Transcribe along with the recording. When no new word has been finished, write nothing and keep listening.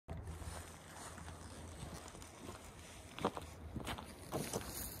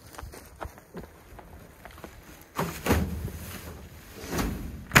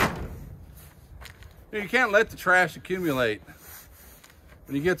You can't let the trash accumulate.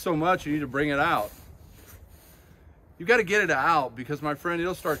 When you get so much, you need to bring it out. You've got to get it out because, my friend,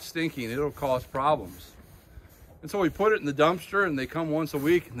 it'll start stinking. It'll cause problems. And so we put it in the dumpster, and they come once a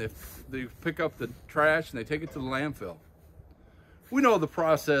week, and they pick up the trash, and they take it to the landfill. We know the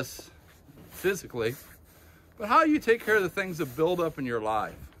process physically, but how do you take care of the things that build up in your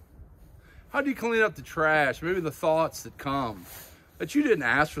life? How do you clean up the trash? Maybe the thoughts that come, that you didn't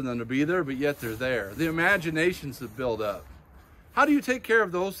ask for them to be there, but yet they're there. The imaginations that build up. How do you take care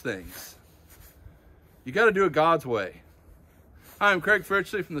of those things? You got to do it God's way. Hi, I'm Craig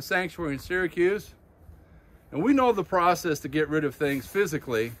Fritchley from the Sanctuary in Syracuse. And we know the process to get rid of things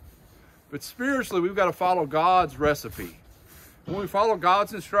physically, but spiritually, we've got to follow God's recipe. When we follow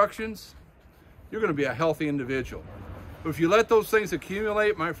God's instructions, you're going to be a healthy individual. But if you let those things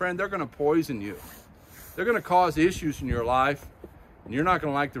accumulate, my friend, they're going to poison you. They're going to cause issues in your life, and you're not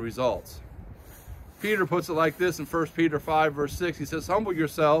going to like the results. Peter puts it like this in 1 Peter 5, verse 6. He says, "Humble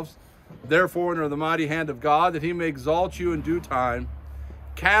yourselves, therefore, under the mighty hand of God, that he may exalt you in due time,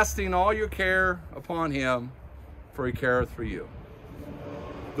 casting all your care upon him, for he careth for you."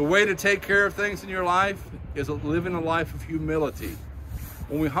 The way to take care of things in your life is living a life of humility.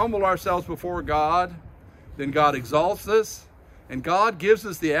 When we humble ourselves before God, then God exalts us, and God gives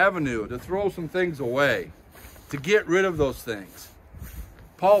us the avenue to throw some things away, to get rid of those things.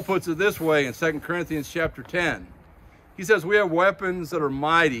 Paul puts it this way in 2 Corinthians chapter 10. He says, "We have weapons that are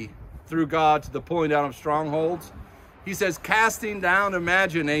mighty through God to the pulling down of strongholds." He says, "Casting down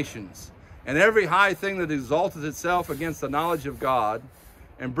imaginations and every high thing that exalteth itself against the knowledge of God,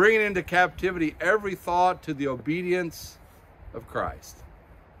 and bringing into captivity every thought to the obedience of Christ."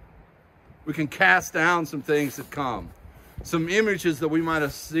 We can cast down some things that come, some images that we might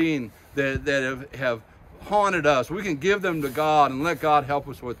have seen that have haunted us. We can give them to God and let God help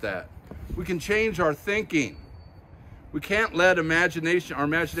us with that. We can change our thinking. We can't let our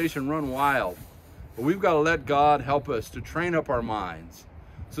imagination run wild, but we've got to let God help us to train up our minds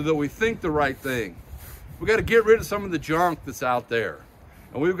so that we think the right thing. We've got to get rid of some of the junk that's out there,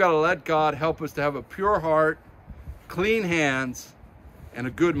 and we've got to let God help us to have a pure heart, clean hands, and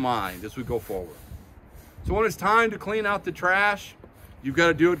a good mind as we go forward. So when it's time to clean out the trash, you've got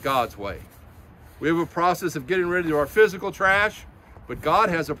to do it God's way. We have a process of getting rid of our physical trash, but God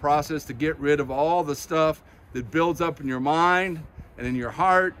has a process to get rid of all the stuff that builds up in your mind and in your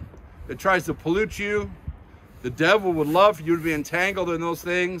heart, that tries to pollute you. The devil would love for you to be entangled in those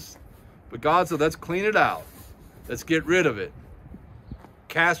things, but God said, let's clean it out. Let's get rid of it.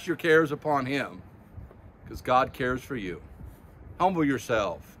 Cast your cares upon him, because God cares for you. Humble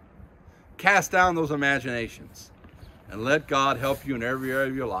yourself. Cast down those imaginations, and let God help you in every area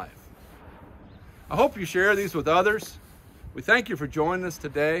of your life. I hope you share these with others. We thank you for joining us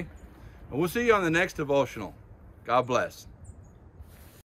today, and we'll see you on the next devotional. God bless.